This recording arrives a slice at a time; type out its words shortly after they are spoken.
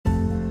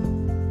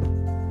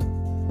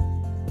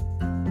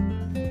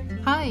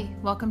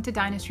Welcome to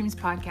Dynastreams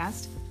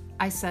Podcast.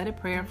 I said a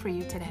prayer for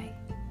you today.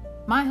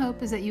 My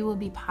hope is that you will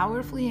be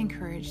powerfully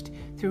encouraged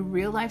through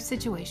real-life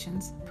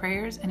situations,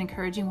 prayers, and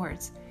encouraging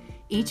words.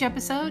 Each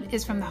episode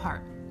is from the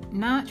heart,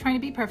 not trying to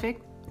be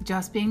perfect,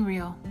 just being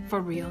real for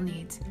real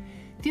needs.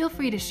 Feel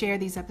free to share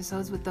these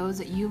episodes with those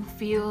that you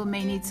feel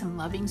may need some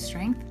loving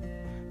strength.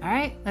 All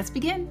right, let's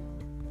begin.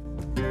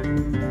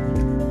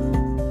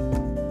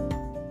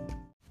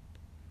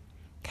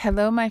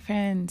 Hello, my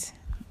friend.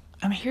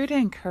 I'm here to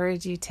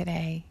encourage you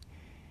today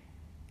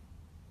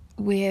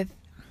with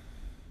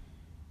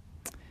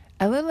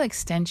a little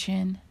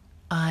extension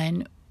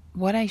on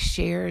what I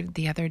shared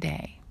the other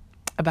day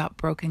about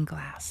broken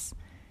glass.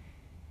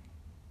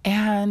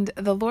 And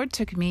the Lord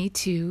took me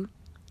to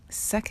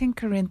 2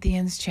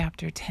 Corinthians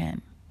chapter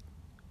 10.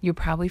 You're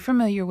probably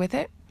familiar with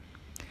it,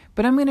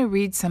 but I'm going to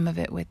read some of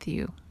it with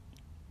you.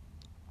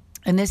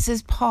 And this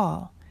is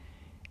Paul,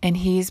 and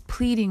he's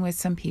pleading with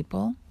some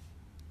people.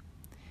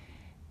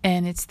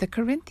 And it's the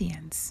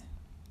Corinthians.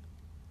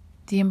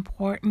 The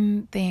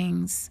important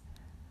things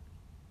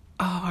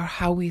are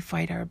how we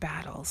fight our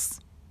battles.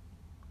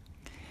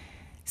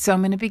 So I'm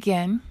going to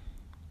begin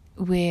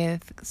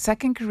with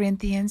 2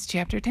 Corinthians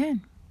chapter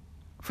 10.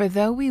 For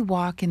though we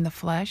walk in the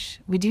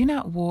flesh, we do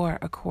not war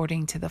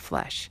according to the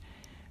flesh.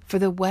 For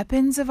the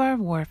weapons of our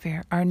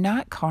warfare are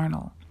not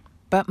carnal,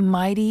 but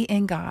mighty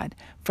in God,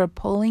 for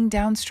pulling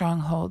down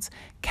strongholds,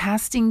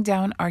 casting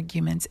down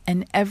arguments,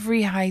 and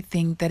every high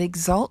thing that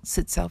exalts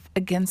itself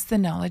against the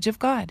knowledge of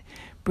God,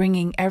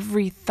 bringing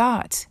every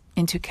thought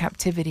into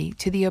captivity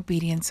to the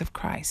obedience of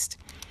Christ.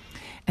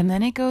 And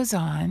then it goes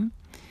on,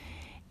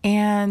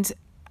 and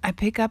I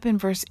pick up in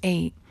verse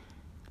 8.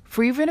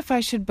 For even if I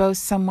should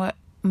boast somewhat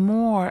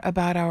more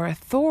about our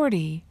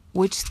authority,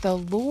 which the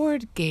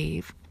Lord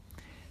gave,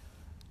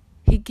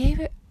 He gave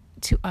it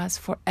to us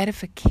for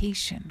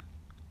edification,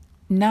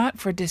 not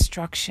for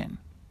destruction.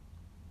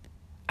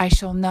 I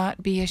shall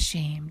not be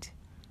ashamed.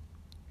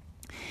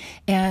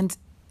 And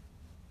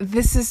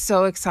this is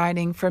so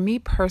exciting for me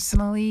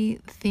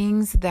personally,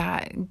 things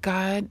that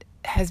God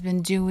has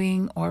been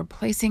doing or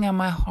placing on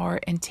my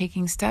heart and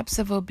taking steps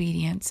of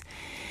obedience,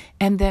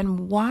 and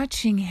then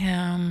watching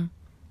Him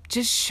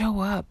just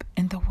show up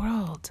in the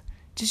world,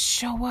 just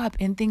show up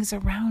in things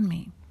around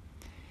me.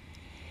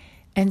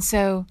 And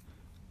so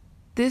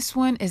this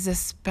one is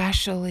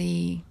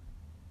especially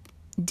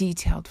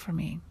detailed for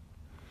me.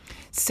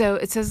 So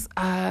it says,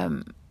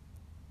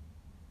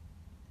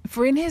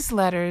 for his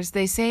letters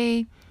they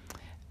say,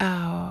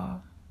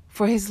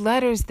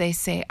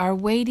 are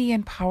weighty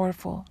and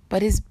powerful,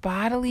 but his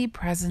bodily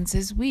presence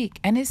is weak,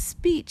 and his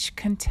speech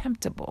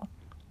contemptible.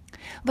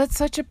 Let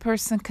such a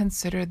person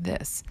consider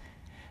this,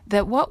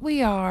 that what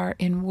we are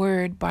in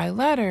word by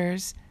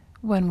letters,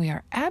 when we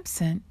are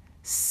absent,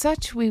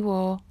 such we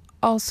will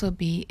also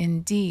be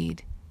in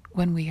deed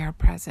when we are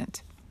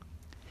present.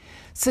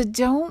 So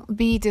don't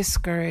be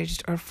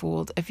discouraged or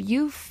fooled. If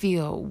you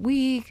feel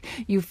weak,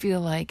 you feel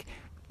like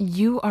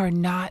you are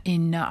not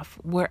enough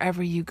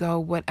wherever you go,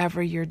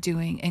 whatever you're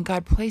doing, and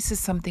God places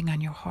something on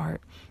your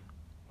heart.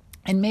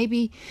 And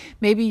maybe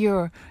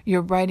you're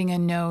writing a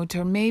note,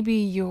 or maybe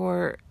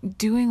you're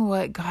doing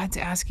what God's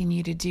asking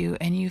you to do,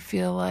 and you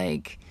feel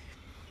like,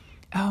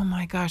 oh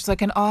my gosh,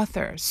 like an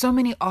author. So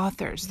many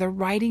authors, they're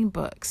writing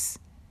books.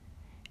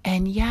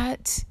 And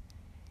yet,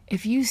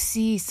 if you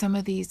see some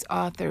of these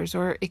authors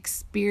or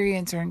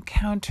experience or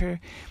encounter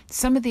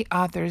some of the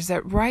authors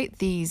that write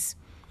these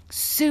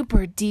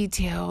super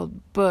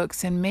detailed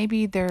books, and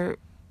maybe they're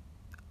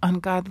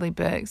ungodly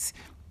books,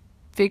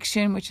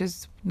 fiction, which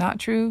is not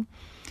true.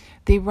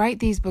 They write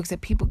these books that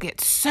people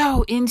get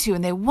so into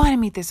and they want to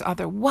meet this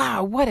author.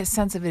 Wow, what a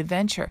sense of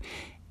adventure.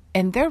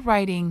 And they're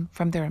writing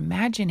from their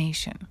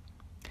imagination.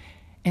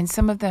 And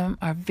some of them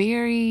are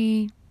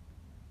very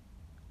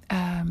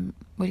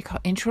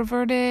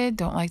introverted,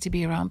 don't like to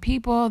be around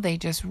people. They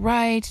just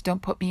write,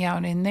 don't put me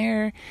out in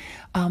there.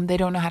 They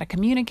don't know how to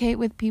communicate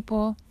with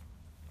people.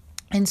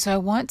 And so I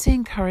want to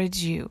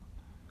encourage you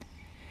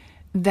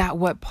that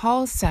what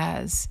Paul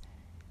says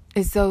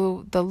is,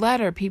 though the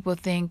letter, people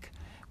think,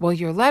 well,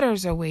 your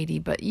letters are weighty,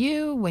 but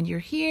you, when you're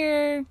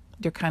here,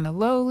 you're kind of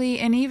lowly.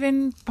 And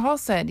even Paul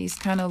said he's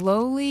kind of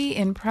lowly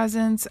in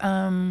presence,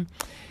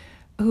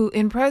 who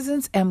in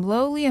presence am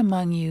lowly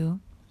among you,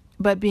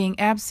 but being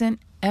absent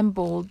and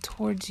bold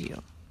towards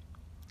you.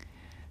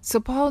 So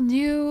Paul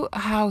knew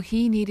how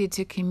he needed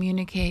to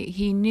communicate.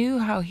 He knew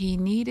how he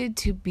needed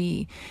to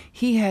be.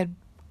 He had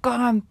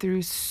gone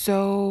through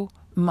so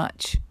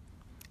much.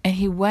 And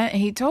he went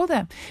and he told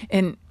them,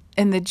 and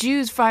the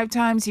Jews 5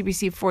 times he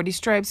received 40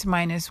 stripes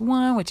minus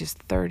 1, which is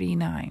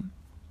 39.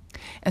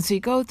 And so you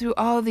go through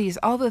all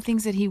the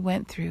things that he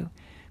went through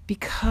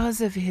because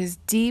of his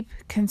deep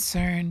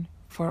concern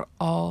for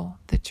all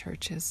the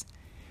churches.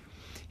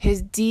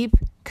 His deep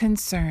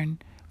concern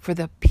for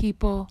the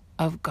people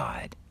of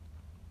God.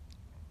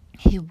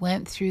 He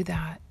went through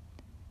that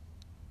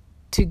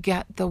to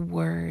get the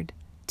word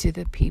to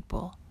the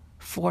people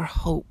for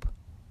hope,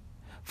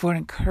 for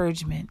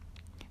encouragement,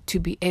 to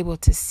be able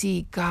to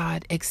see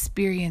God,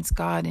 experience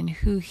God and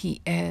who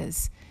He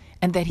is,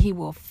 and that He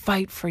will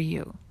fight for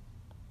you.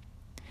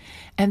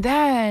 And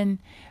then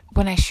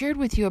when I shared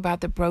with you about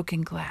the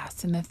broken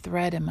glass and the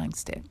thread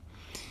amongst it,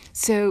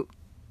 so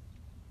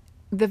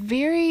the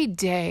very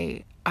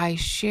day I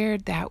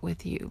shared that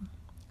with you,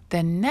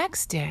 the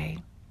next day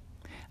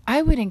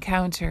I would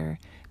encounter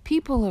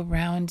people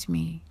around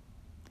me,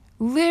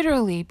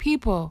 literally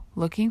people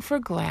looking for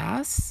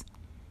glass.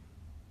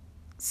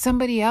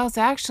 Somebody else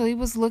actually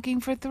was looking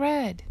for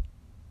thread.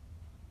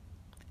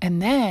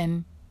 And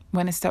then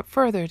went a step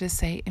further to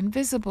say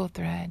invisible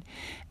thread.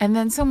 And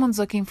then someone's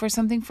looking for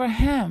something for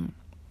him.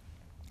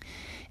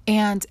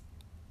 And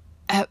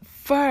at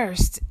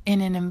first,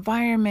 in an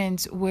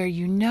environment where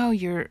you know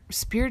you're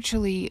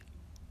spiritually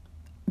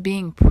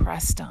being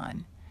pressed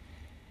on,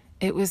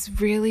 it was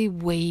really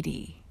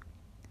weighty.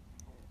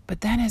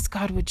 But then as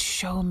God would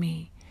show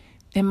me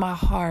in my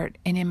heart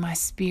and in my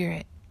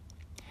spirit,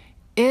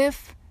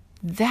 if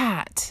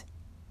that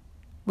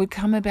would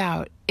come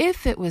about,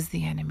 if it was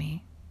the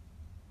enemy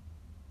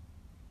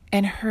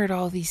and heard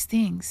all these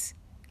things,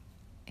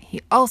 he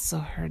also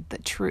heard the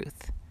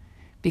truth,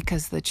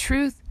 because the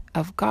truth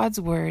of God's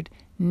word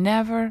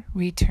never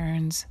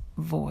returns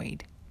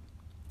void.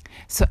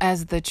 So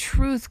as the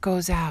truth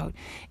goes out,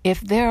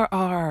 if there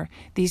are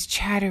these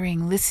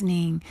chattering,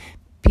 listening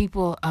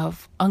people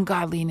of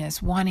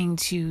ungodliness wanting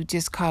to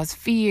just cause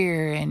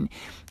fear and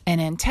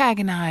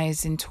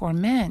antagonize and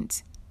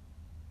torment,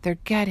 they're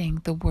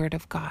getting the word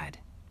of God.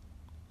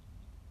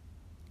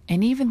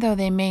 And even though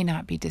they may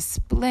not be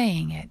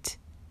displaying it,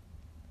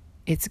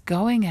 it's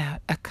going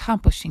out,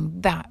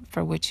 accomplishing that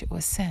for which it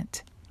was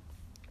sent.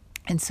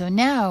 And so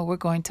now we're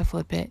going to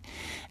flip it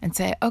and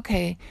say,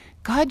 okay,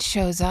 God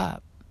shows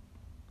up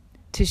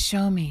to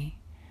show me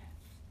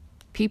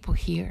people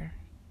here.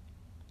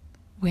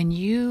 When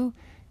you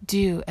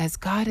do as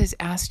God has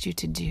asked you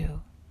to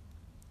do,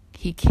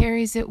 He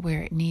carries it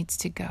where it needs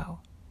to go.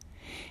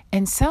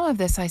 And some of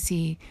this I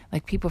see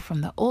like people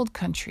from the old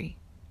country.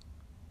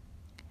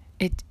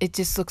 It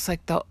just looks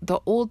like the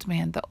old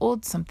man, the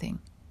old something.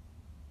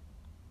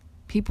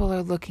 People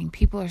are looking,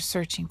 people are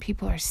searching,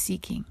 people are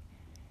seeking.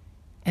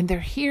 And they're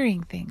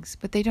hearing things,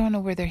 but they don't know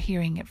where they're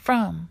hearing it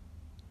from.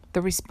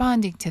 They're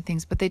responding to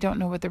things, but they don't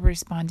know what they're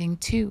responding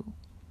to.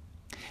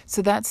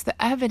 So that's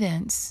the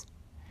evidence.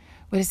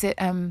 What is it?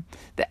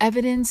 The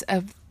evidence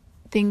of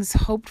things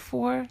hoped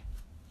for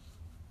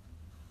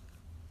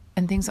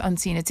and things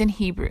unseen. It's in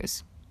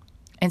Hebrews.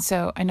 And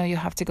so I know you'll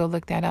have to go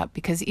look that up,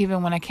 because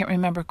even when I can't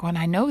remember going,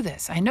 I know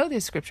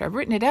this scripture. I've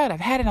written it out. I've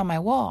had it on my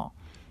wall.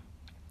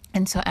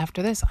 And so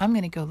after this, I'm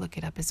going to go look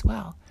it up as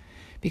well,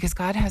 because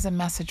God has a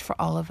message for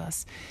all of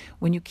us.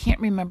 When you can't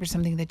remember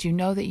something that you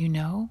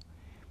know,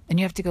 and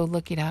you have to go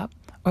look it up,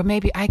 or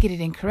maybe I get it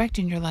incorrect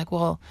and you're like,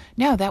 well,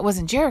 no, that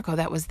wasn't Jericho.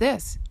 That was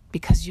this,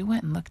 because you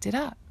went and looked it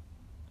up.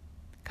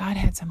 God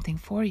had something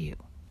for you.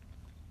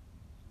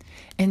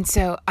 And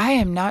so I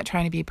am not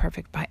trying to be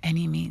perfect by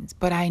any means,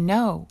 but I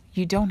know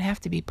you don't have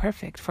to be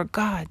perfect for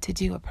God to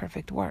do a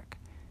perfect work.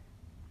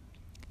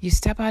 You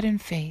step out in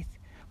faith.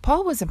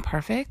 Paul wasn't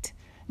perfect.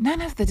 None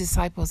of the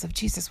disciples of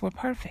Jesus were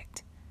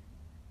perfect.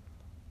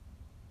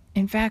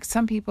 In fact,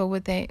 some people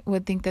would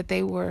think that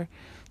they were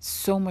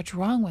so much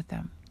wrong with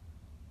them.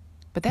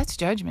 But that's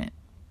judgment.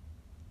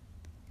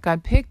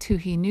 God picked who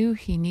He knew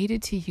He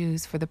needed to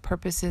use for the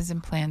purposes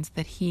and plans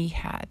that He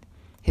had.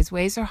 His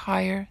ways are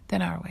higher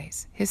than our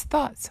ways. His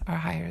thoughts are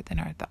higher than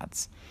our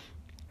thoughts.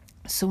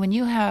 So when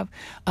you have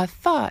a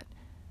thought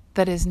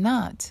that is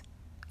not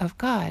of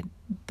God,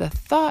 the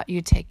thought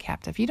you take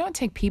captive. You don't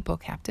take people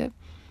captive.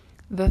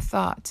 The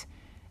thought.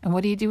 And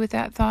what do you do with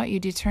that thought? You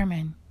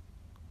determine,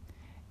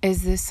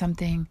 is this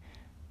something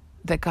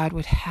that God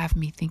would have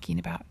me thinking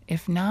about?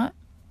 If not,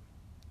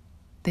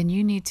 then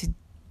you need to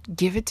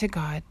give it to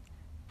God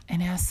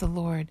and ask the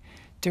Lord,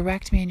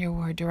 direct me in your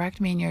word, direct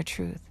me in your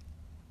truth.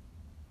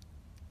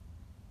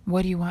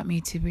 What do you want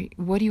me to read?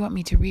 What do you want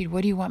me to read?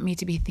 What do you want me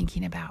to be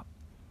thinking about?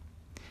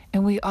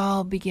 And we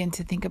all begin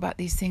to think about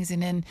these things,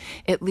 and then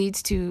it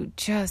leads to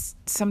just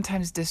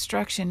sometimes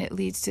destruction. It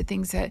leads to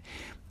things that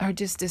are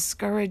just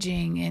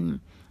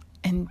discouraging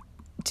and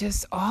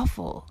just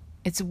awful.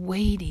 It's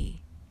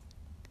weighty.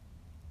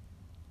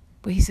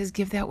 But He says,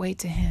 give that weight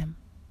to Him.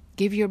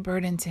 Give your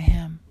burden to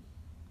Him,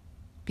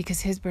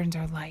 because His burdens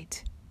are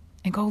light.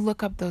 And go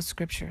look up those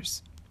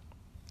scriptures.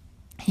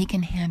 He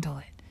can handle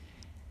it.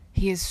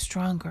 He is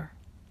stronger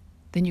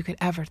than you could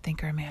ever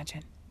think or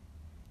imagine.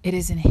 It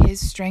is in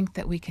His strength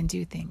that we can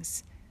do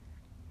things,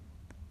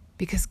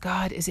 because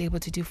God is able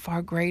to do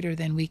far greater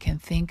than we can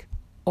think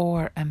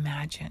or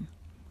imagine.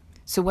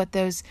 So what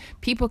those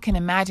people can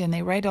imagine,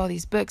 they write all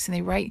these books and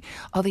they write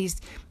all these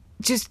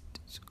just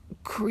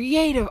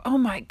creative, oh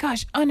my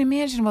gosh,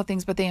 unimaginable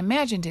things, but they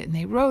imagined it and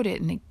they wrote it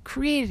and they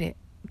created it.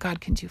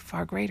 God can do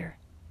far greater.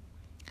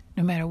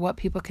 No matter what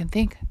people can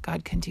think,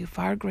 God can do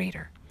far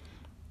greater.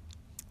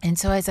 And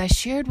so as I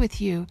shared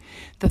with you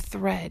the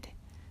thread,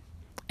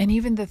 and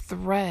even the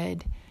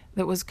thread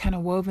that was kind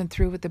of woven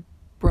through with the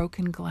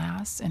broken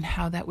glass and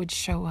how that would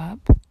show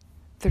up,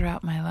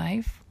 throughout my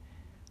life.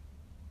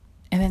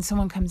 And then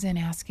someone comes in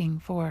asking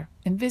for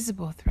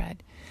invisible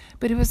thread.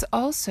 But it was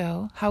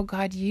also how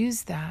God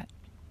used that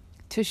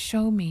to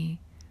show me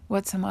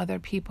what some other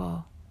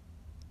people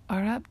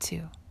are up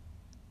to.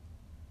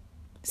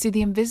 See,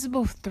 the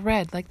invisible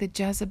thread, like the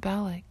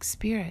Jezebelic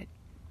spirit,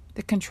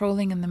 the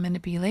controlling and the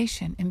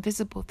manipulation,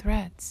 invisible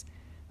threads,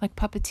 like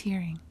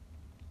puppeteering.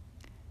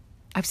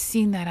 I've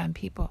seen that on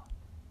people.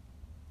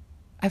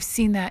 I've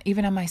seen that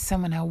even on my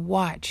son when I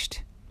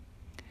watched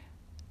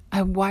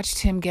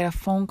him get a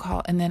phone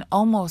call, and then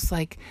almost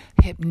like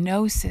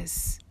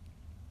hypnosis,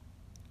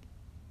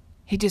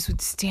 he just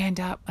would stand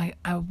up like,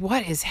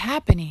 what is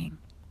happening?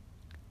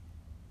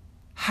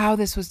 How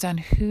this was done,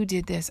 who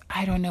did this,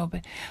 I don't know,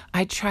 but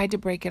I tried to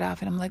break it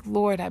off, and I'm like,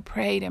 Lord, I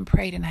prayed and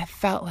prayed, and I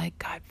felt like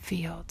God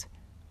failed.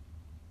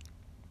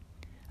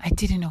 I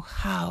didn't know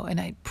how,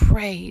 and I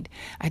prayed.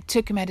 I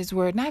took him at his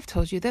word, and I've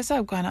told you this.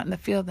 I've gone out in the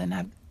field, and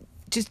I've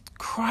just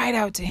cried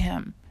out to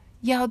him,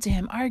 yelled to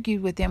him,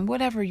 argued with him,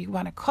 whatever you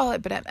want to call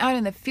it, but I'm out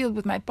in the field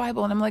with my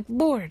Bible, and I'm like,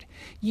 Lord,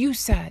 you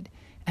said.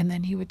 And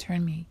then he would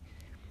turn me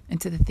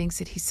into the things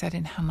that he said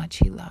and how much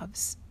he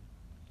loves.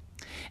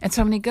 And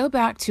so I'm going to go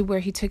back to where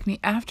he took me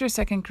after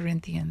 2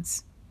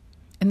 Corinthians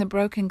and the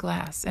broken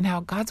glass and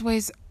how God's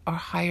ways are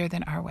higher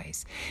than our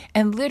ways.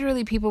 And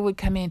literally people would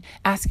come in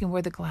asking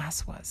where the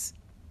glass was.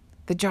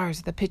 The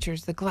jars, the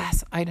pitchers, the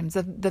glass items,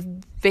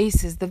 the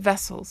vases, the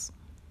vessels.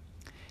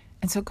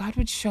 And so God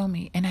would show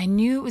me, and I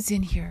knew it was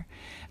in here.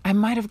 I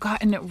might have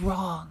gotten it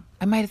wrong.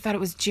 I might have thought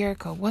it was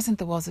Jericho. It wasn't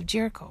the walls of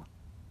Jericho.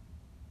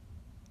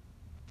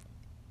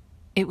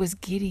 It was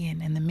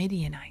Gideon and the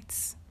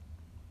Midianites.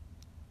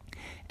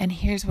 And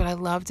here's what I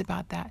loved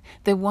about that.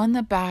 They won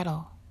the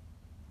battle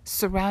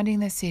surrounding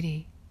the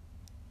city,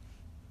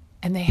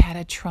 and they had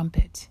a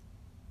trumpet.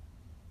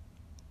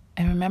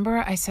 And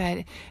remember I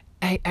said,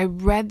 I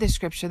read the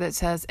scripture that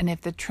says, and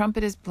if the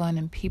trumpet is blown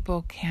and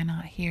people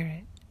cannot hear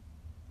it,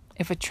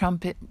 if a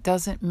trumpet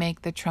doesn't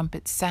make the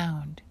trumpet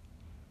sound,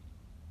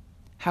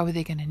 how are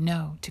they going to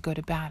know to go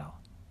to battle?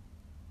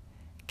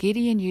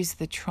 Gideon used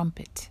the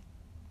trumpet.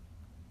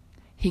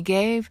 He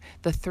gave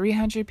the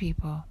 300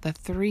 people, the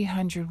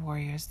 300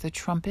 warriors, the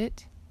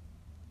trumpet,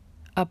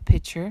 a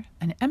pitcher,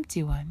 an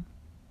empty one,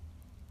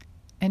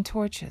 and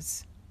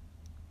torches.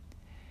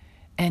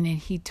 And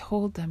he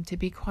told them to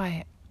be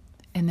quiet.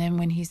 And then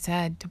when he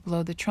said to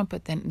blow the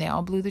trumpet, then they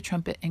all blew the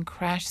trumpet and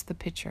crashed the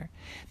pitcher.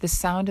 The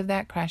sound of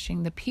that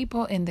crashing, the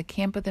people in the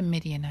camp of the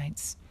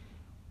Midianites,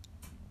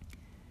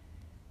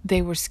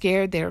 they were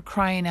scared, they were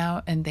crying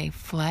out, and they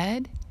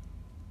fled.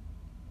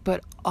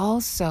 But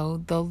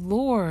also the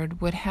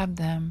Lord would have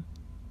them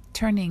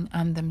turning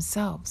on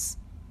themselves.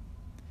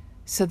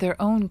 So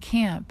their own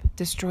camp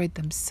destroyed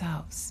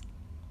themselves.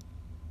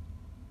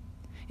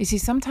 You see,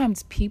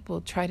 sometimes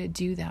people try to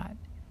do that,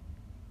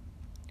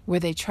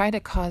 where they try to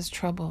cause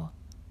trouble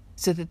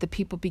so that the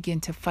people begin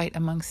to fight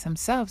amongst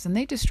themselves, and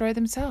they destroy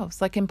themselves,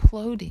 like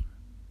imploding.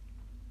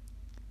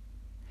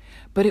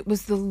 But it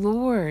was the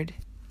Lord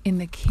in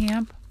the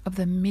camp of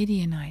the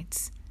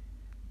Midianites.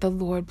 The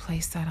Lord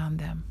placed that on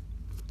them.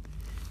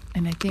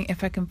 And I think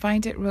if I can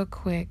find it real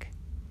quick,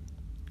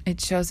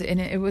 it shows it.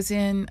 And it was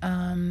in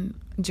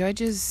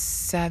Judges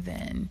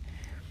 7,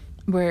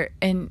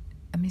 and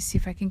let me see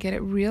if I can get it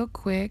real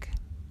quick.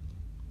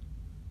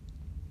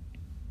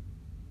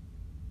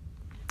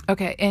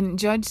 Okay, in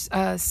Judges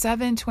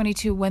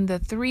 7:22, when the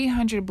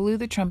 300 blew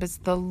the trumpets,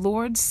 the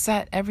Lord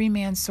set every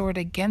man's sword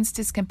against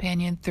his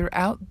companion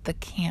throughout the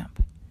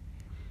camp.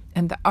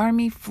 And the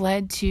army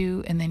fled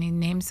to, and then he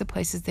names the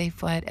places they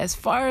fled, as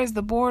far as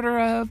the border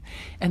of,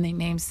 and they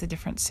names the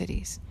different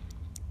cities.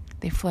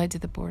 They fled to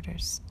the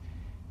borders.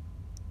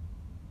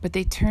 But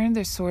they turned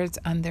their swords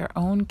on their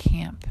own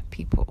camp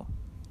people.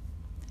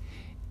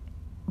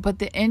 But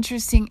the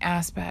interesting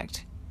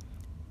aspect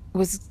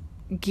was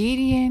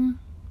Gideon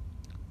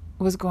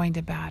was going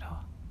to battle.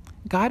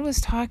 God was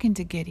talking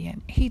to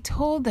Gideon. He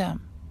told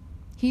him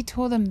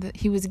that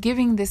he was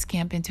giving this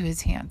camp into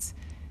his hands.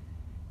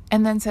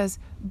 And then says,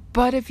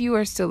 but if you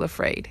are still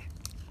afraid.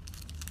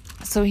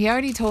 So he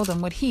already told him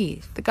what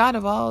the God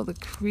of all, the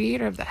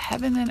creator of the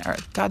heaven and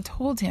earth, God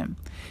told him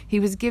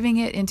he was giving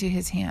it into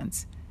his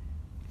hands.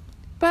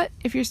 But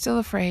if you're still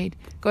afraid,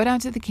 go down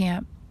to the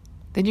camp.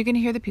 Then you're going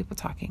to hear the people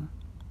talking.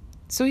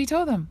 So he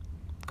told them,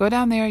 go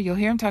down there, you'll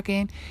hear them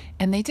talking.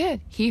 And they did.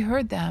 He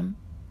heard them,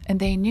 and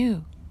they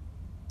knew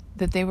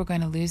that they were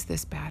going to lose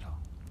this battle.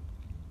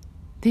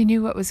 They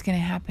knew what was going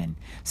to happen.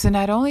 So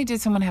not only did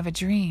someone have a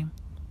dream,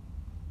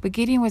 but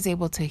Gideon was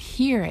able to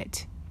hear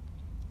it.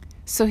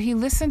 So he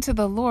listened to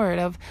the Lord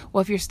of,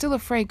 well, if you're still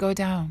afraid, go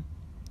down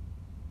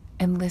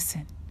and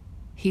listen.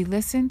 He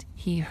listened,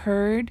 he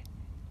heard,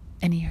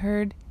 and he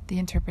heard the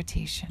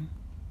interpretation.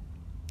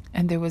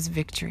 And there was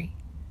victory.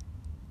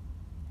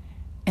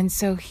 And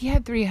so he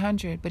had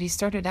 300, but he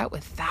started out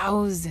with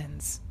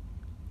thousands.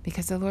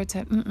 Because the Lord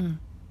said,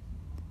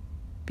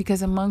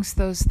 Because amongst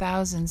those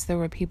thousands, there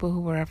were people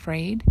who were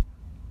afraid.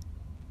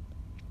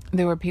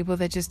 There were people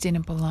that just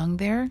didn't belong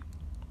there.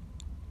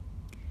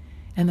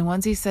 And the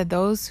ones he said,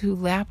 those who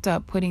lapped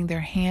up, putting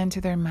their hand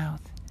to their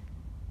mouth,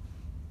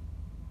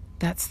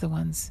 that's the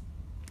ones.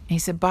 And he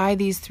said, by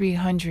the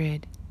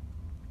 300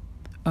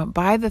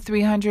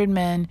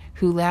 men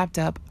who lapped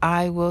up,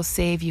 I will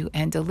save you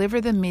and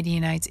deliver the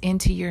Midianites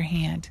into your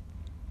hand.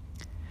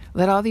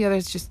 Let all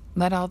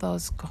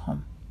those go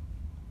home.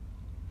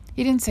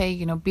 He didn't say,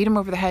 beat them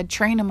over the head,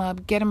 train them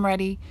up, get them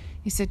ready.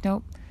 He said,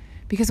 nope.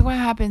 Because what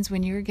happens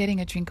when you're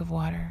getting a drink of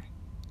water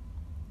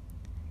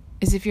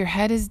is if your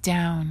head is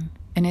down,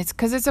 and it's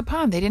because it's a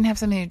pond, they didn't have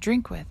something to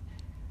drink with.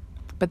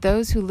 But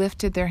those who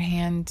lifted their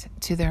hand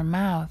to their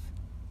mouth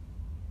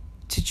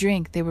to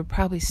drink, they were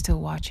probably still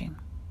watching.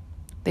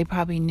 They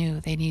probably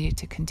knew they needed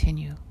to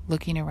continue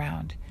looking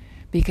around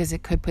because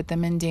it could put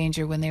them in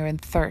danger when they were in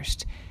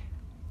thirst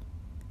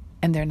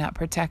and they're not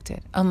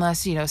protected.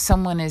 Unless,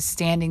 someone is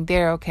standing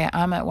there, okay,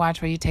 I'm at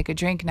watch while you take a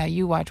drink, now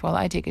you watch while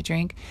I take a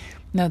drink.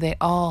 No, they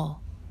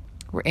all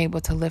were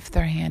able to lift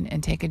their hand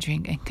and take a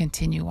drink and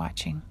continue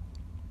watching.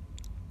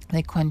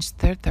 They quenched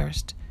their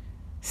thirst,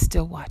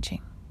 still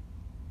watching.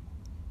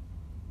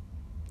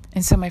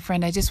 And so, my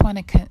friend, I just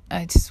want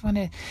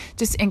to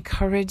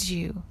encourage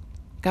you.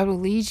 God will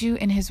lead you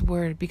in His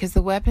Word, because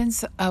the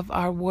weapons of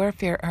our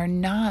warfare are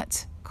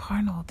not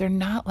carnal. They're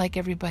not like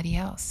everybody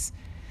else.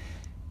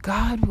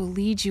 God will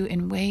lead you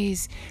in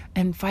ways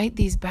and fight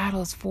these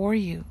battles for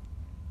you.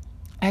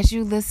 As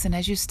you listen,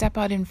 as you step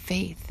out in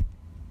faith,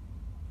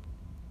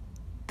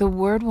 the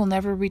Word will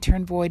never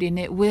return void, and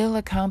it will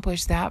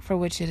accomplish that for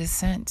which it is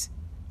sent.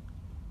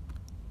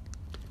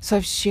 So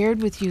I've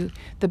shared with you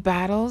the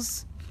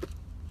battles.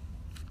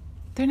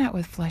 They're not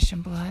with flesh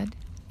and blood.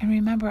 And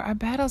remember, our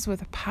battles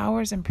with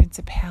powers and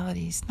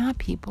principalities, not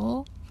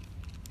people.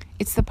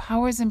 It's the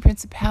powers and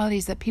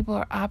principalities that people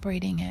are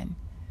operating in.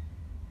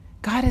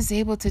 God is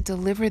able to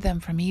deliver them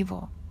from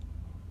evil.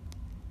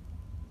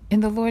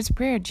 In the Lord's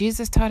Prayer,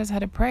 Jesus taught us how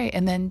to pray,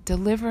 and then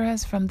deliver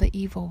us from the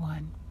evil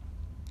one.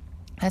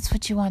 That's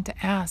what you want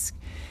to ask.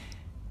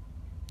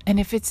 And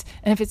if it's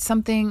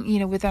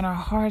something, within our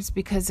hearts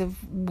because of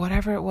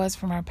whatever it was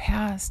from our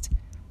past,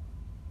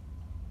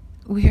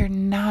 we are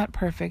not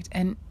perfect.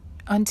 And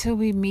until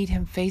we meet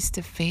Him face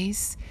to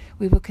face,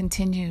 we will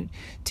continue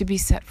to be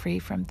set free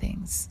from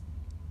things.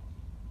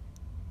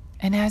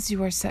 And as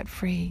you are set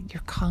free,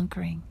 you're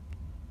conquering.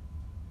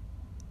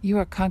 You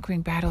are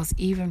conquering battles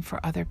even for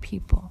other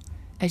people.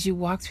 As you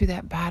walk through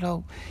that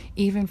battle,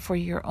 even for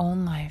your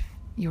own life,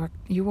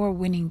 you are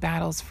winning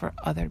battles for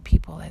other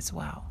people as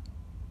well.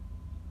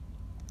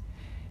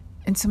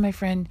 And so, my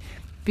friend,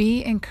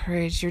 be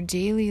encouraged. Your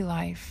daily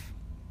life,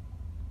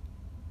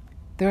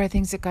 there are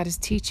things that God is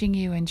teaching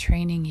you and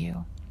training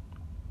you.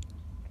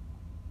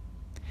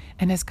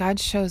 And as God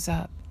shows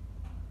up,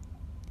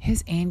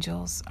 His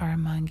angels are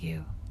among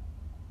you.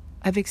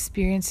 I've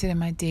experienced it in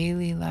my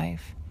daily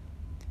life.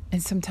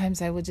 And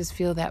sometimes I will just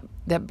feel that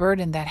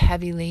burden, that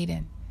heavy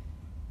laden.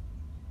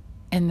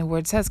 And the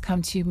Word says,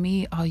 come to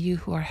me, all you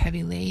who are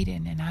heavy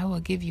laden, and I will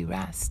give you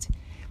rest.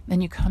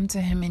 And you come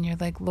to Him and you're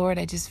like, Lord,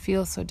 I just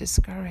feel so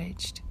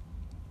discouraged.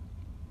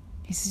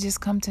 He says,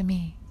 just come to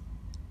me.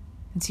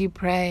 And so you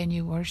pray and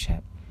you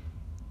worship.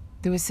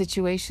 There were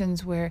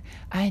situations where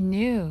I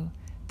knew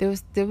there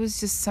was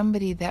just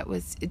somebody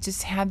it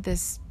just had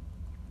this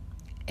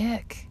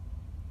ick.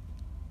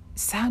 It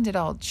sounded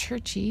all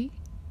churchy,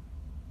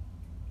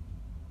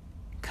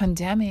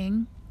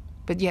 condemning,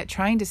 but yet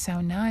trying to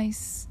sound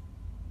nice.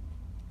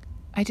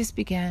 I just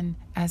began,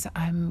 as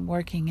I'm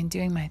working and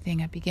doing my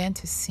thing, I began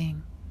to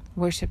sing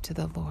worship to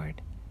the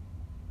Lord.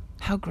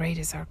 How great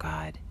is our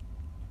God.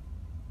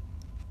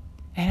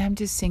 And I'm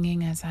just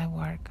singing as I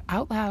work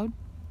out loud.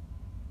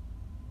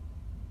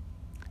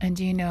 And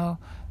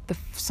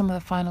some of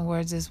the final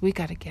words is, we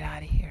got to get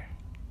out of here.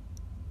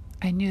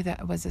 I knew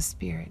that was a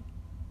spirit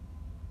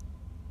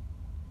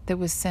that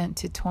was sent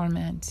to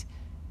torment.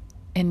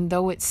 And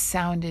though it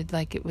sounded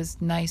like it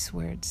was nice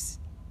words,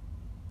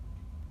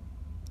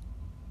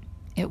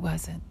 it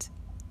wasn't.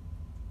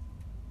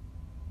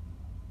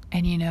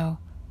 And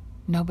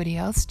nobody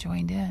else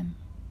joined in.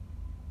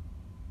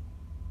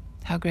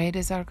 How great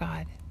is our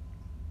God.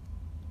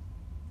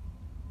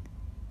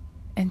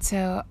 And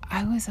so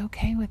I was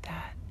okay with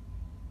that.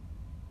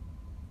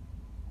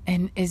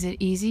 And is it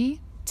easy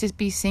to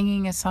be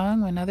singing a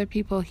song when other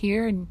people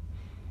hear and,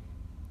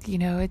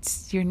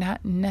 you're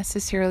not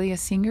necessarily a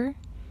singer,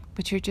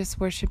 but you're just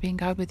worshiping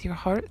God with your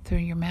heart through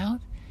your mouth?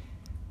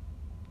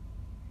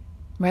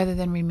 Rather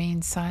than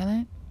remain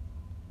silent,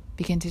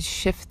 begin to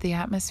shift the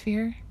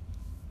atmosphere.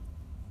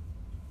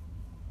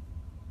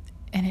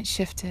 And it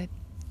shifted.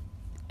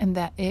 And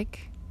that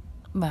ick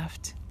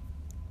left.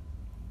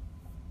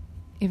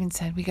 Even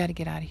said, we got to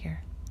get out of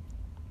here.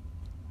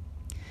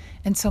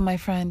 And so, my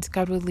friend,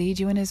 God will lead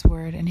you in His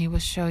Word, and He will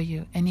show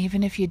you. And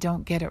even if you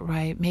don't get it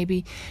right,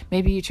 maybe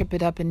you trip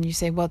it up and you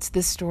say, well, it's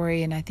this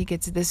story, and I think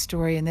it's this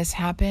story, and this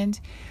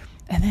happened.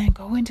 And then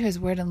go into His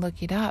Word and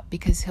look it up,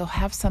 because He'll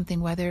have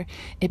something, whether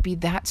it be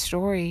that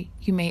story.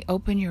 You may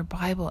open your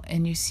Bible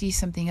and you see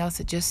something else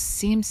that just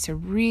seems to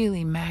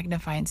really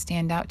magnify and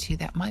stand out to you.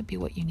 That might be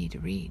what you need to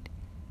read.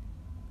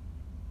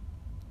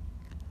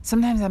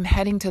 Sometimes I'm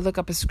heading to look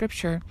up a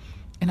scripture,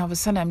 and all of a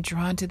sudden I'm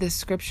drawn to this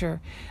scripture,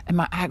 and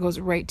my eye goes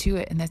right to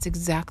it, and that's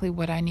exactly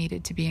what I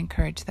needed to be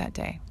encouraged that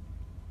day.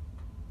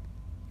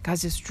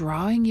 God's just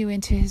drawing you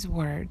into His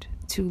Word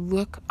to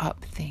look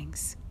up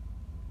things.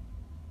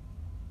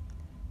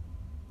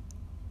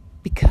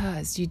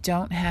 Because you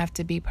don't have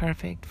to be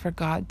perfect for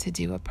God to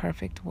do a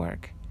perfect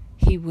work.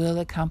 He will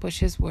accomplish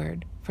His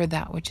Word for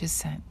that which is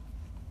sent.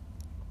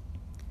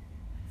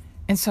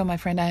 And so, my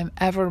friend, I am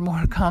ever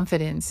more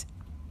confident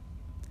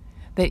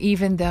that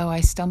even though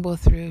I stumble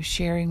through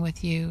sharing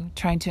with you,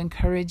 trying to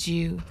encourage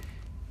you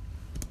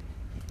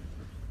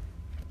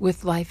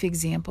with life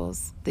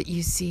examples, that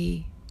you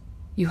see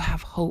you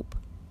have hope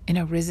in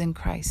a risen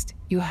Christ.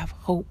 You have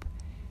hope.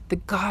 The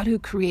God who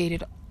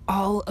created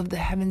all of the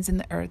heavens and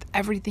the earth,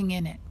 everything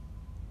in it,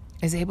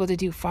 is able to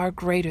do far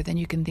greater than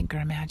you can think or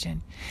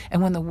imagine.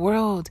 And when the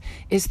world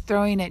is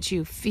throwing at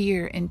you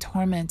fear and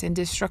torment and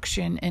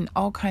destruction and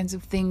all kinds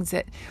of things,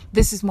 that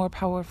this is more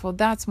powerful,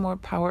 that's more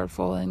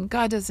powerful, and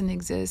God doesn't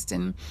exist,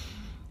 and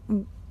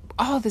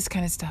all this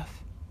kind of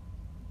stuff.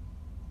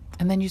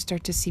 And then you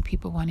start to see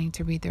people wanting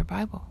to read their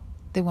Bible.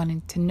 They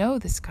wanting to know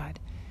this God.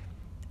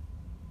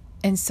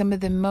 And some of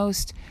the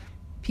most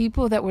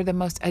people that were the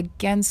most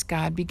against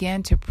God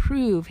began to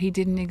prove He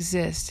didn't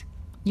exist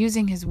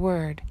using His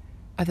Word,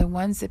 are the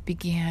ones that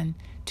began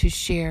to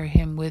share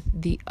Him with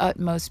the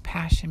utmost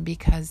passion,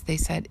 because they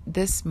said,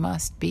 this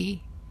must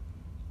be.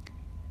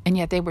 And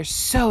yet they were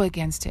so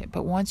against it.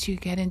 But once you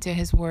get into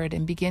His Word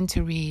and begin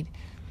to read,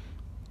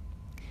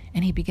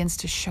 and He begins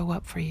to show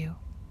up for you,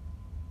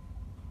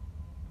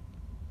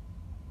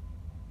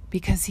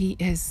 because He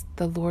is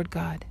the Lord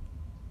God,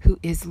 who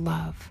is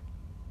love,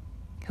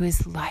 who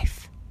is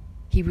life.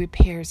 He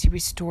repairs, He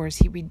restores,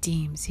 He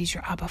redeems. He's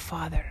your Abba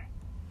Father.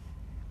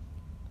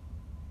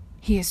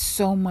 He is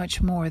so much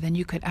more than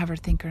you could ever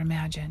think or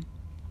imagine.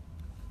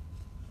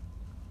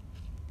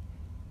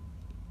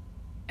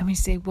 And we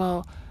say,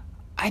 well,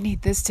 I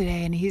need this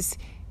today, and He's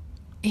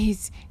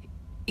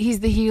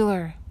the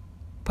healer,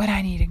 but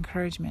I need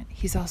encouragement.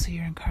 He's also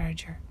your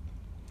encourager.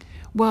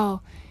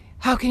 Well,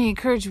 how can He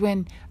encourage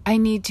when I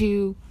need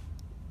to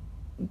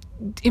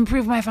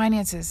improve my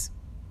finances?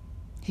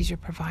 He's your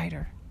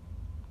provider.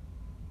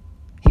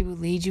 He will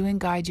lead you and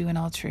guide you in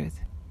all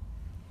truth.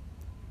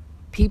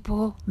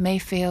 People may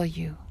fail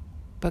you,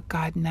 but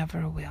God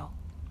never will.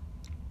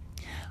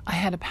 I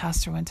had a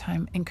pastor one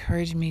time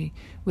encourage me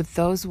with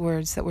those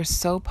words that were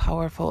so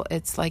powerful,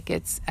 it's like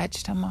it's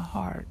etched on my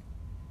heart.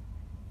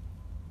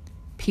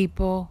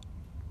 People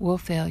will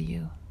fail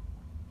you,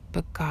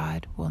 but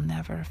God will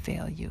never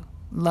fail you.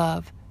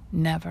 Love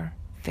never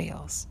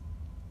fails.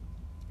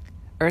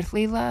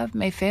 Earthly love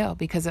may fail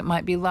because it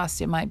might be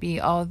lust, it might be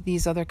all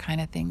these other kind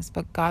of things,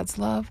 but God's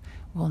love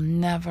will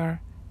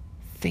never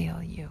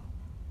fail you.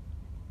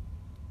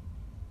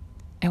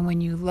 And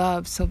when you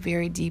love so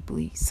very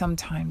deeply,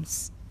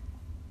 sometimes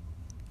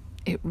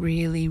it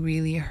really,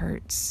 really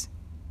hurts,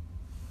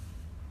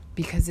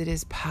 because it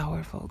is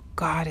powerful.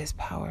 God is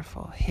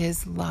powerful.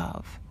 His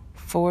love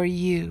for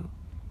you,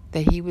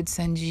 that He would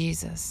send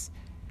Jesus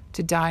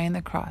to die on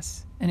the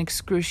cross, an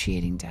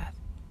excruciating death.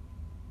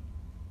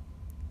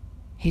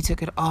 He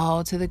took it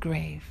all to the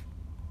grave.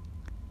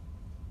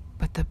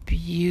 But the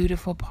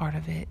beautiful part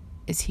of it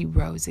is He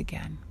rose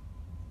again.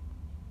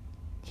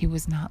 He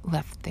was not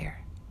left there.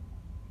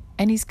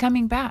 And He's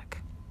coming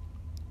back.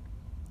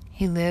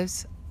 He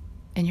lives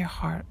in your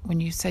heart when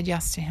you said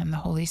yes to Him, the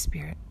Holy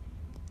Spirit.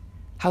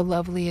 How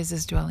lovely is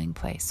His dwelling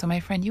place. So my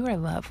friend, you are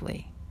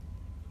lovely.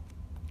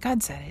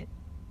 God said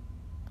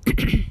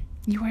it.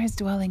 You are His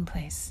dwelling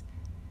place.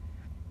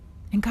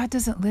 And God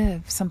doesn't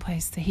live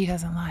someplace that He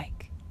doesn't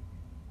like.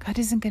 God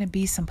isn't going to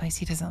be someplace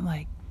He doesn't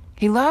like.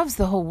 He loves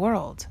the whole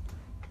world.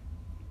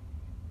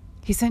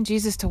 He sent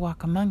Jesus to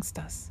walk amongst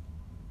us.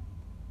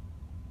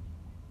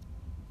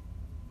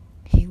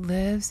 He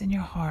lives in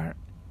your heart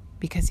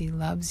because He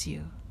loves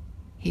you.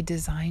 He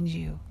designed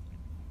you.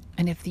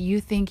 And if you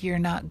think you're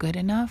not good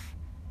enough,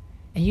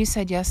 and you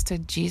said yes to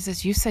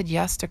Jesus, you said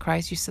yes to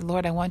Christ, you said,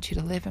 Lord, I want you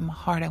to live in my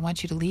heart. I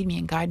want you to lead me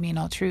and guide me in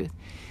all truth.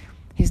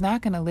 He's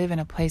not going to live in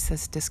a place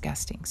that's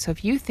disgusting. So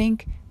if you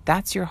think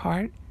that's your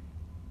heart,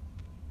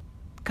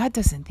 God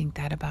doesn't think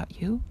that about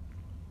you,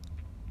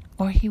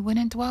 or He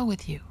wouldn't dwell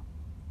with you.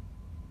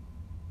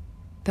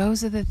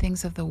 Those are the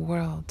things of the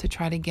world to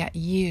try to get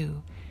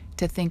you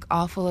to think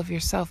awful of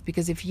yourself.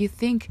 Because if you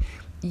think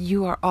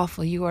you are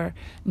awful, you are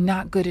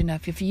not good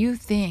enough, if you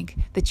think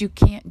that you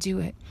can't do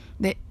it,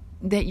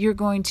 that you're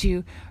going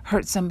to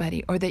hurt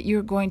somebody, or that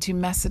you're going to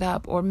mess it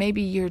up, or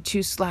maybe you're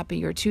too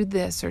sloppy, or too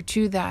this, or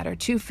too that, or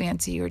too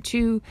fancy, or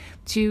too,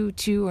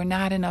 or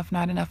not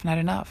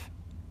enough.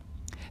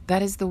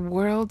 That is the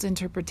world's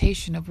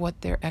interpretation of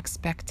what their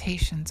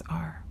expectations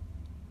are.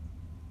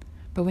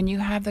 But when you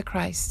have the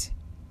Christ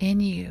in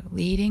you,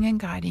 leading and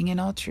guiding in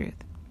all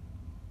truth,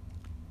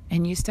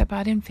 and you step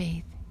out in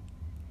faith,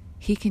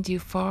 He can do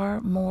far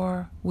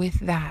more with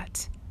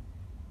that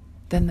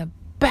than the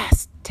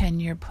best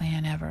 10-year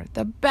plan ever,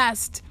 the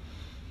best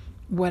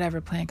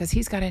whatever plan, because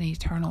He's got an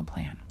eternal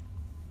plan.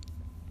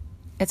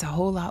 It's a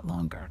whole lot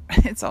longer.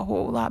 It's a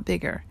whole lot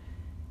bigger.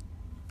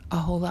 A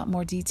whole lot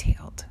more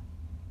detailed.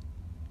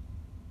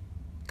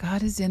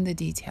 God is in the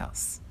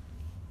details.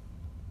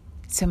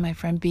 So my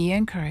friend, be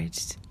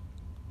encouraged.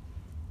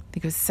 I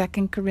think it was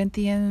 2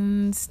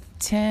 Corinthians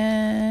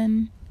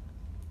 10.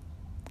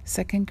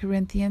 2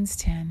 Corinthians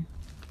 10.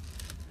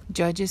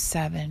 Judges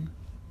 7.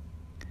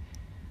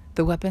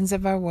 The weapons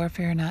of our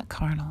warfare are not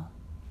carnal.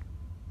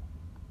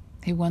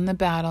 He won the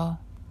battle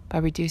by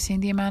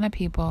reducing the amount of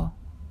people.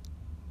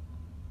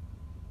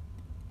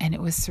 And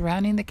it was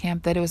surrounding the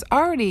camp that it was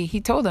already,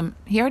 he told them,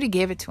 he already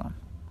gave it to him.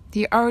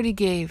 He already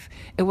gave.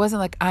 It wasn't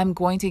like, I'm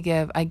going to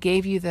give. I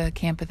gave you the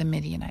camp of the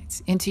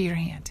Midianites into your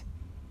hand.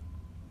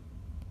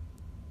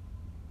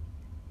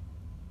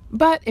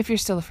 But if you're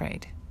still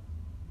afraid.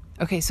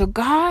 Okay, so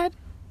God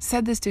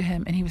said this to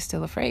him and he was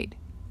still afraid.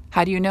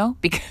 How do you know?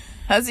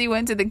 Because he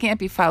went to the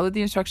camp, he followed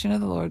the instruction of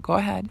the Lord. Go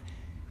ahead.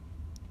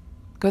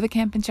 Go to the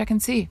camp and check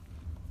and see.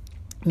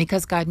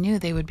 Because God knew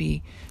they would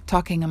be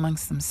talking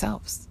amongst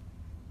themselves.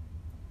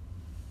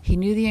 He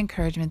knew the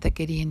encouragement that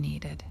Gideon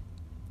needed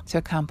to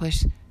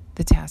accomplish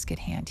the task at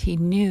hand. He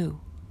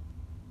knew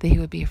that he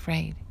would be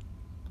afraid.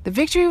 The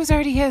victory was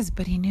already his,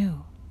 but he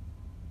knew.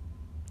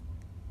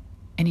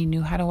 And he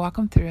knew how to walk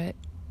him through it.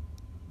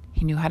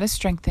 He knew how to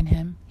strengthen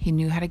him. He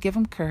knew how to give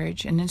him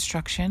courage and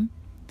instruction.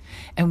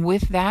 And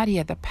with that, he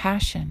had the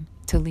passion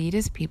to lead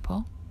his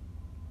people,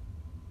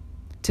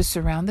 to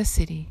surround the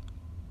city.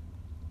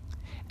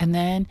 And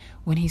then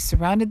when he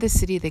surrounded the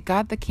city, they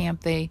got the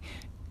camp, they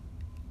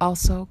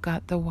also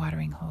got the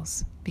watering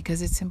holes,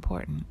 because it's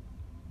important.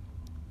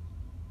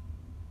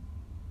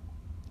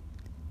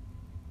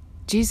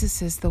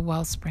 Jesus is the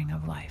wellspring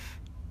of life.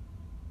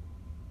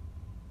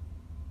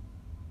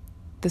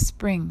 The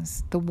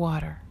springs, the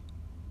water.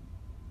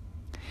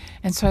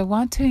 And so I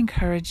want to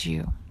encourage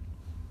you,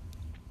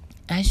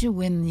 as you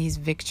win these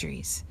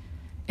victories,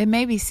 it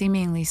may be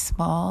seemingly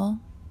small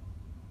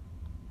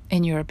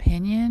in your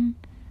opinion,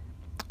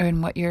 or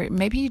in what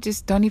maybe you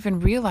just don't even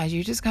realize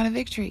you just got a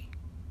victory.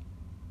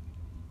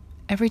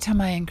 Every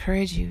time I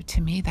encourage you,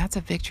 to me, that's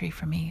a victory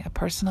for me, a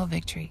personal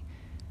victory.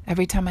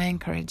 Every time I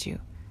encourage you.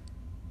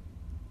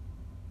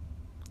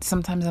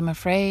 Sometimes I'm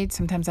afraid.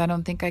 Sometimes I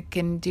don't think I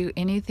can do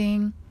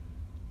anything.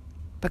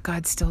 But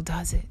God still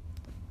does it.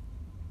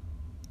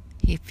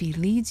 If He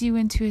leads you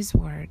into His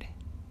Word.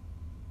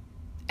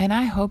 And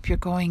I hope you're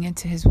going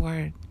into His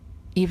Word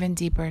even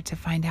deeper to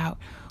find out,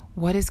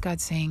 what is God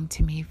saying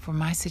to me for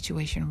my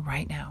situation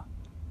right now?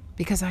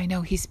 Because I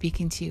know He's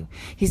speaking to you.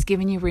 He's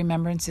giving you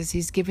remembrances.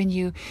 He's giving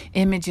you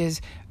images,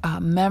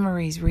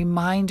 memories,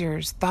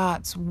 reminders,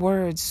 thoughts,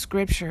 words,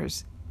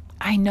 scriptures.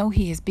 I know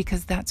He is,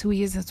 because that's who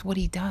He is. That's what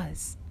He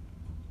does.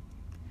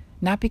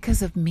 Not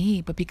because of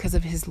me, but because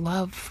of His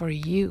love for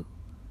you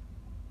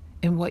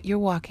and what you're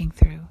walking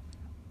through,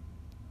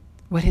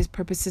 what His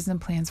purposes and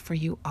plans for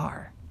you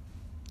are.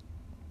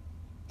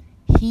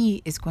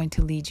 He is going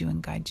to lead you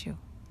and guide you.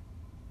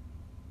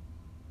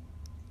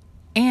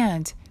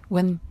 And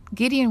when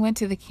Gideon went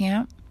to the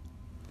camp,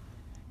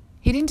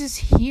 he didn't just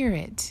hear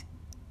it,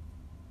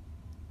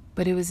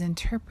 but it was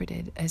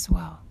interpreted as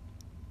well.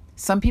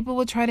 Some people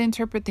will try to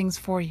interpret things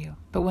for you,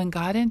 but when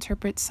God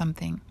interprets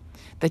something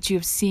that you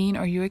have seen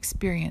or you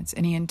experience,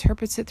 and He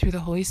interprets it through the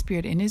Holy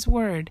Spirit in His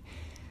Word,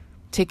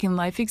 taking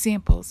life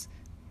examples,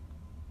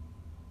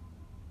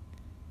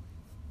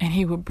 and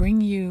He will bring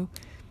you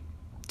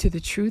to the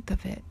truth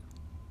of it,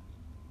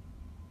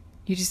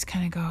 you just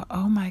kind of go,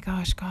 oh my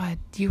gosh, God,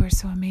 you are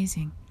so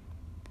amazing.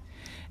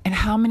 And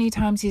how many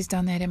times He's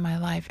done that in my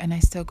life, and I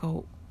still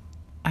go,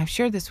 I've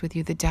shared this with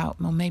you, the doubt,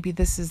 well, maybe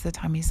this is the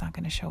time He's not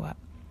going to show up.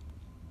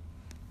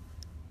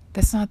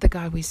 That's not the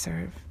God we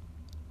serve.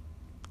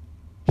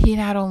 He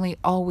not only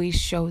always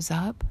shows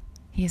up,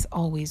 He is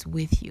always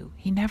with you.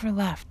 He never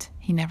left.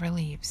 He never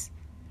leaves.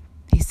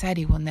 He said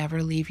He will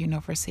never leave you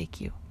nor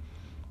forsake you.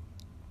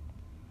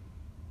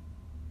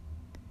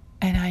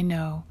 And I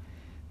know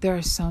there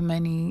are so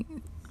many,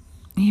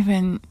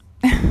 even,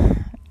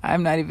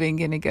 I'm not even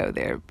going to go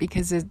there,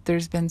 because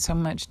there's been so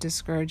much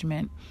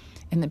discouragement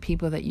in the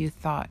people that you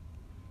thought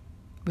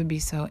would be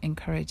so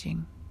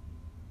encouraging.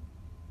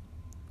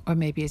 Or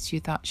maybe it's you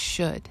thought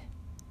should,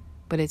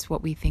 but it's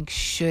what we think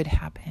should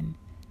happen.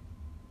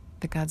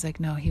 But God's like,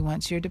 no, He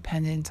wants your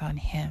dependence on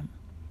Him.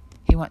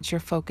 He wants your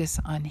focus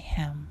on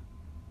Him.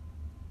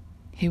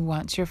 He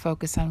wants your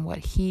focus on what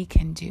He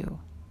can do.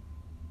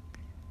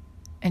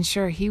 And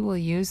sure, He will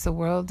use the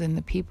world and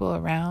the people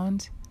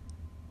around.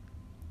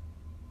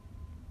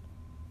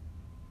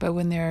 But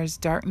when there's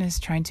darkness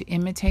trying to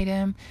imitate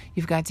Him,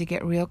 you've got to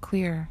get real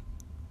clear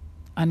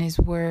on His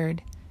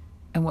Word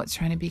and what's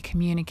trying to be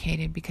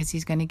communicated, because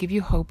He's going to give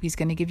you hope. He's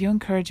going to give you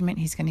encouragement.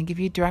 He's going to give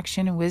you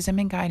direction and wisdom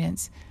and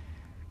guidance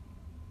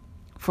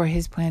for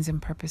His plans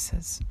and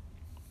purposes.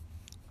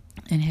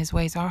 And His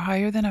ways are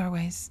higher than our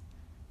ways.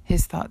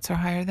 His thoughts are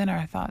higher than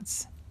our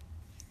thoughts.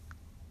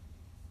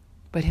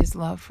 But His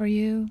love for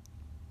you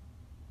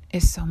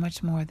is so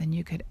much more than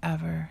you could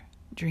ever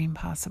dream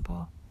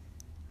possible.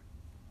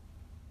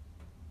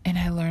 And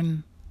I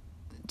learned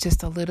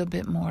just a little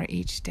bit more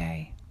each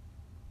day.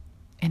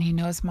 And He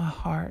knows my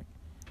heart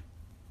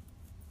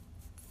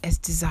is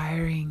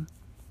desiring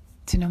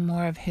to know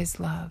more of His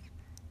love.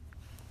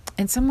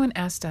 And someone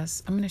asked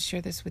us, I'm going to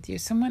share this with you.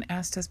 Someone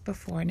asked us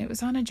before, and it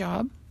was on a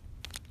job.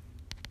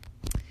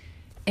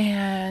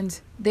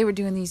 And they were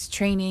doing these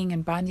training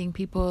and bonding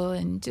people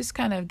and just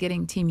kind of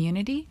getting team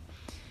unity.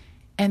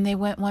 And they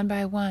went one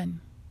by one.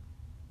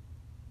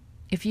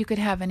 If you could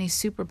have any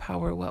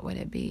superpower, what would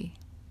it be?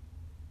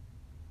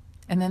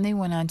 And then they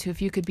went on to,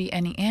 if you could be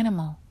any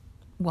animal,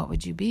 what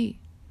would you be?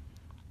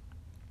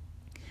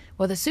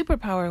 Well, the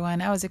superpower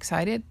one, I was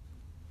excited.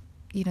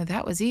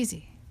 That was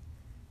easy.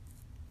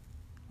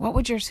 What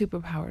would your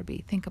superpower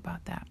be? Think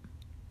about that.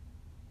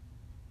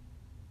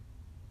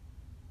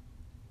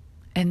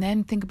 And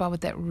then think about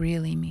what that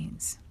really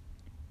means.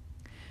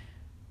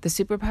 The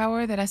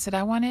superpower that I said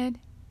I wanted,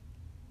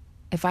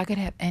 if I could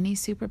have any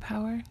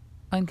superpower,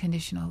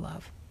 unconditional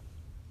love.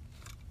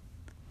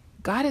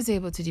 God is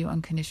able to do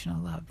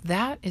unconditional love.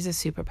 That is a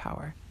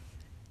superpower.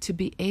 To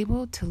be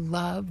able to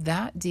love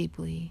that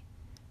deeply,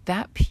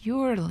 that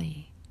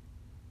purely,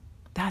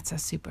 that's a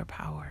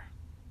superpower.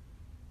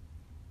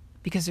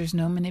 Because there's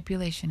no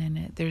manipulation in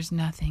it. There's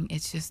nothing.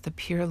 It's just the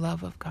pure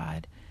love of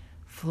God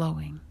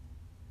flowing.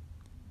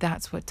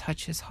 That's what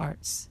touches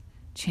hearts,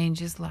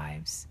 changes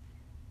lives,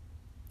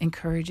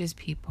 encourages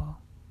people,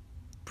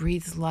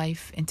 breathes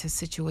life into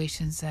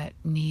situations that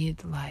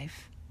need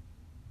life.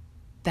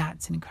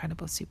 That's an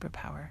incredible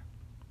superpower.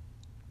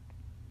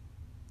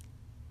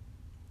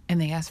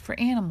 And they asked for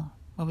animal.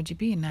 What would you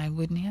be? And I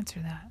wouldn't answer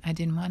that. I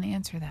didn't want to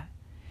answer that.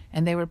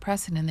 And they were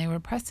pressing and they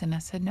were pressing. I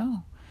said,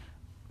 no,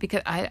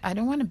 because I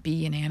don't want to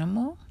be an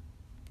animal.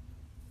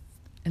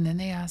 And then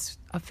they asked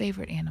a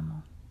favorite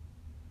animal.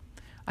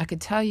 I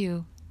could tell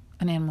you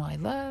an animal I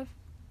love,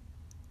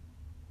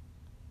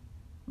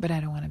 but I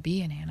don't want to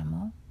be an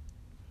animal.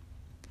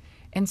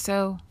 And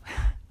so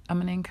I'm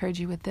going to encourage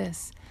you with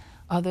this.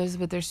 Others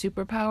with their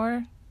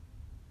superpower,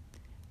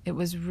 it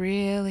was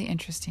really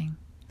interesting.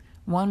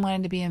 One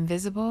wanted to be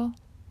invisible,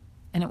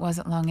 and it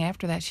wasn't long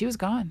after that she was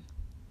gone.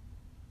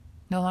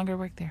 No longer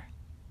worked there.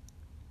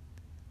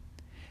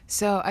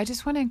 So I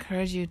just want to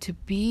encourage you to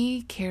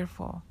be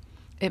careful.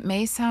 It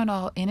may sound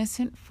all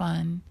innocent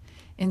fun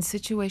in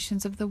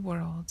situations of the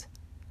world.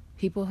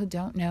 People who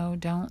don't know,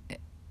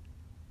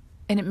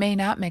 and it may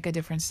not make a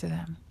difference to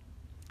them.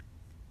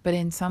 But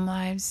in some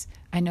lives,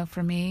 I know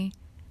for me,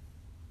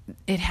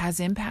 it has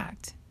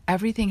impact.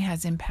 Everything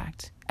has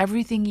impact.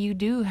 Everything you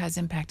do has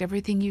impact.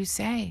 Everything you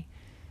say.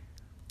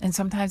 And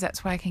sometimes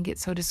that's why I can get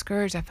so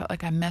discouraged. I felt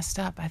like I messed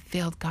up. I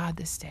failed God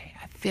this day.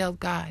 I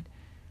failed God.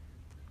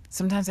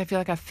 Sometimes I feel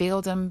like I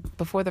failed Him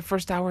before the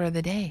first hour of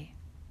the day.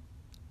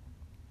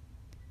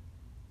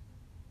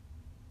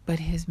 But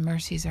His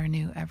mercies are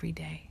new every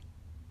day.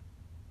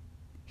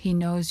 He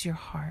knows your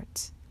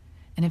heart.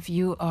 And if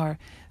you are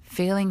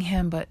failing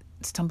Him but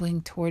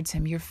stumbling towards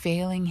Him, you're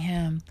failing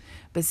Him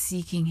but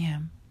seeking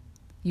Him.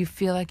 You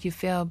feel like you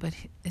failed, but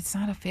it's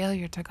not a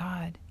failure to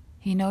God.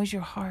 He knows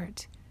your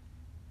heart.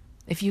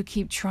 If you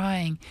keep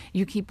trying,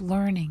 you keep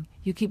learning,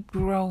 you keep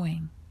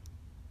growing,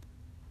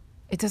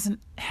 it doesn't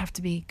have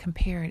to be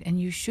compared, and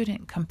you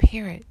shouldn't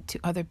compare it to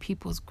other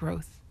people's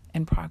growth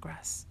and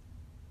progress.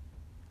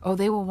 Oh,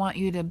 they will want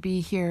you to be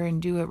here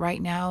and do it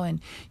right now,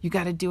 and you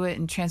got to do it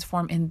and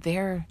transform in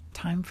their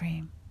time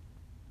frame.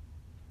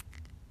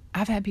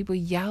 I've had people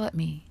yell at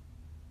me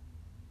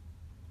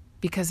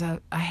because I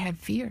had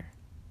fear.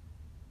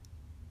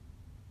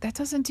 That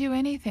doesn't do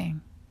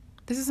anything.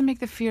 This doesn't make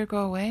the fear go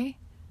away.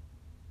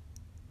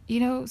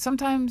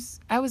 Sometimes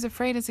I was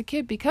afraid as a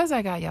kid because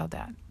I got yelled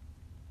at.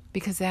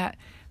 Because that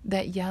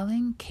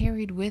yelling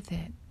carried with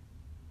it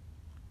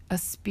a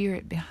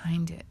spirit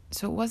behind it.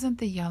 So it wasn't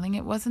the yelling,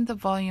 it wasn't the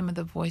volume of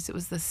the voice, it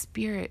was the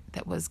spirit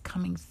that was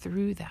coming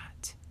through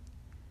that.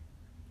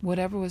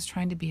 Whatever was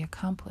trying to be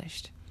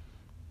accomplished.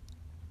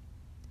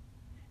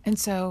 And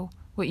so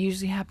what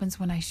usually happens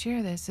when I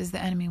share this is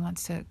the enemy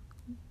wants to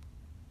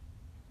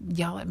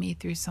yell at me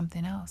through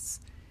something else.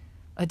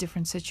 A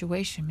different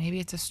situation. Maybe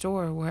it's a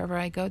store or wherever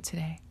I go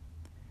today.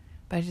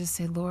 But I just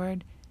say,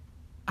 Lord,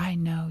 I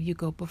know you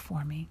go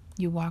before me.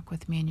 You walk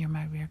with me and you're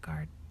my rear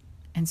guard.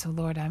 And so,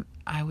 Lord,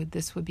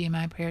 this would be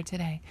my prayer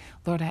today.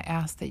 Lord, I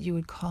ask that you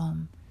would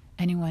calm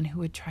anyone who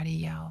would try to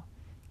yell.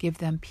 Give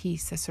them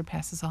peace that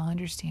surpasses all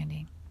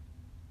understanding.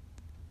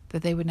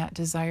 That they would not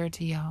desire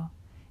to yell.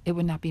 It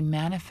would not be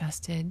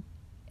manifested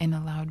in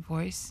a loud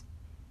voice.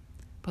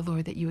 But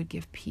Lord, that you would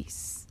give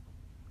peace.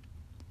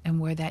 And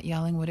where that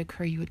yelling would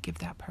occur, you would give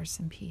that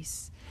person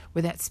peace.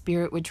 Where that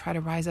spirit would try to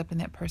rise up in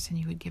that person,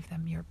 you would give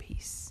them your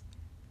peace.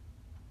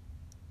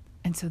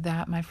 And so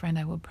that, my friend,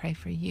 I will pray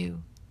for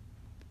you.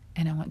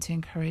 And I want to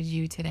encourage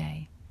you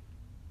today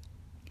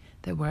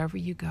that wherever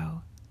you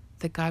go,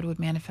 that God would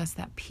manifest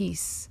that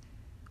peace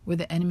where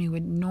the enemy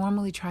would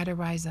normally try to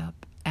rise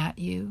up at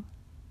you,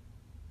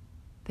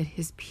 that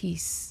his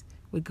peace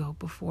would go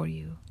before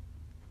you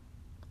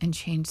and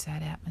change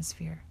that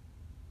atmosphere.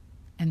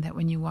 And that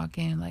when you walk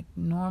in, like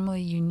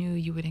normally you knew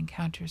you would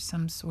encounter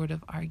some sort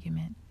of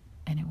argument,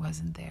 and it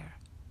wasn't there.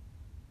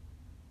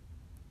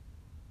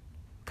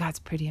 God's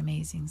pretty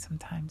amazing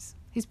sometimes.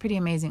 He's pretty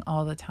amazing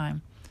all the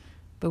time.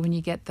 But when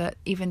you get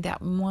even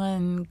that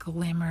one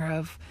glimmer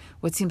of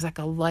what seems like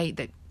a light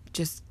that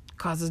just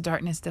causes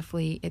darkness to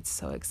flee, it's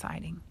so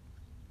exciting.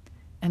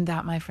 And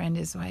that, my friend,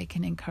 is why I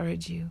can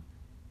encourage you.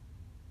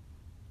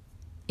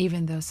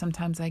 Even though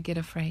sometimes I get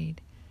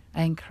afraid,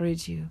 I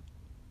encourage you.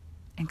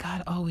 And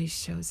God always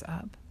shows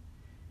up.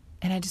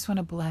 And I just want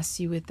to bless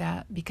you with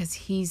that because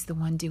He's the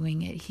one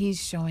doing it.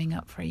 He's showing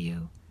up for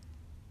you.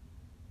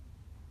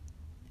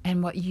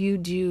 And what you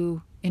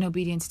do in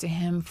obedience to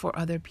Him for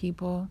other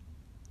people,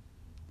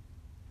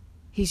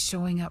 He's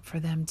showing up for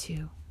them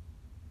too.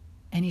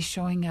 And He's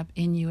showing up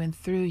in you and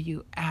through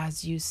you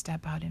as you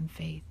step out in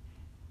faith.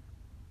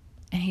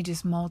 And He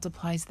just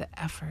multiplies the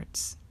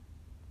efforts.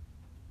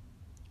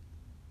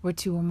 Where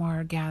two or more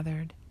are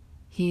gathered,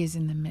 He is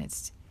in the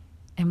midst.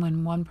 And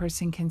when one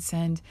person can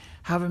send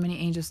however many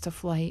angels to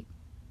flight,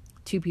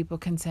 two people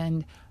can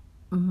send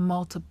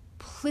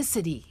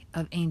multiplicity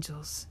of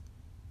angels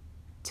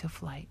to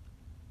flight.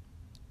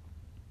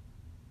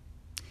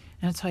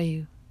 And I'll tell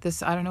you,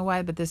 this, I don't know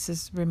why, but this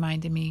has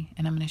reminded me,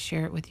 and I'm going to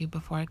share it with you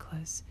before I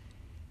close.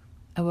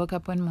 I woke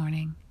up one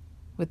morning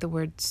with the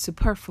word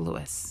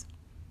superfluous.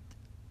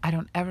 I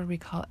don't ever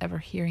recall ever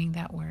hearing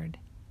that word.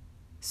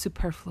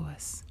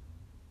 Superfluous.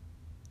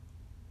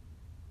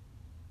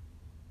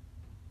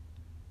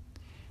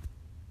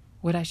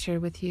 What I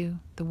shared with you,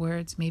 the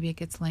words, maybe it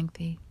gets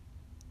lengthy.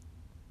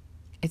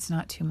 It's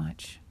not too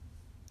much.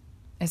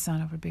 It's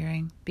not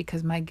overbearing,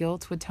 because my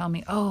guilt would tell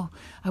me, oh,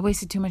 I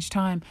wasted too much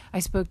time. I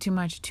spoke too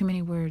much, too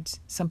many words.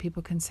 Some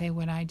people can say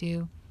what I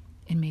do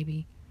in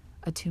maybe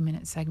a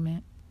 2-minute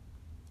segment.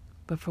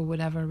 But for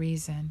whatever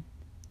reason,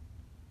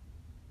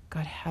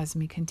 God has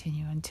me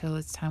continue until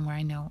it's time where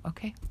I know,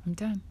 okay, I'm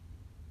done.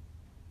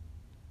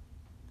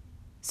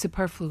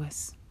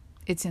 Superfluous.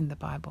 It's in the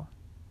Bible.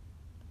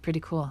 Pretty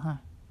cool, huh?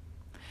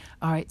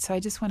 All right, so I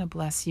just want to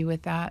bless you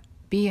with that.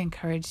 Be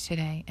encouraged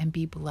today and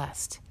be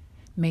blessed.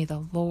 May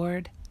the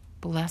Lord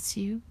bless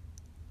you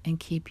and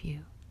keep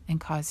you and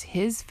cause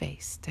His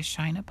face to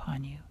shine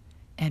upon you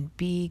and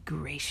be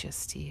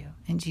gracious to you.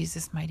 In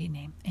Jesus' mighty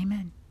name,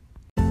 amen.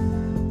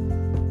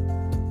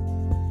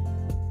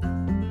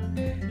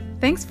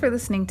 Thanks for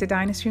listening to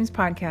Dynastream's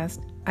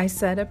podcast, I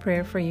Said a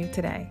Prayer for You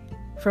Today.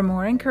 For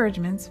more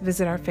encouragements,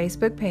 visit our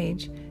Facebook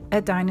page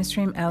at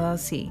Dynastream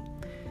LLC.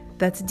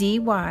 That's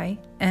DYNASTREAM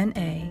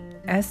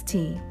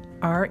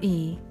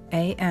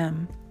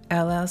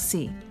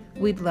LLC.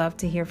 We'd love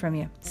to hear from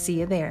you. See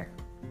you there.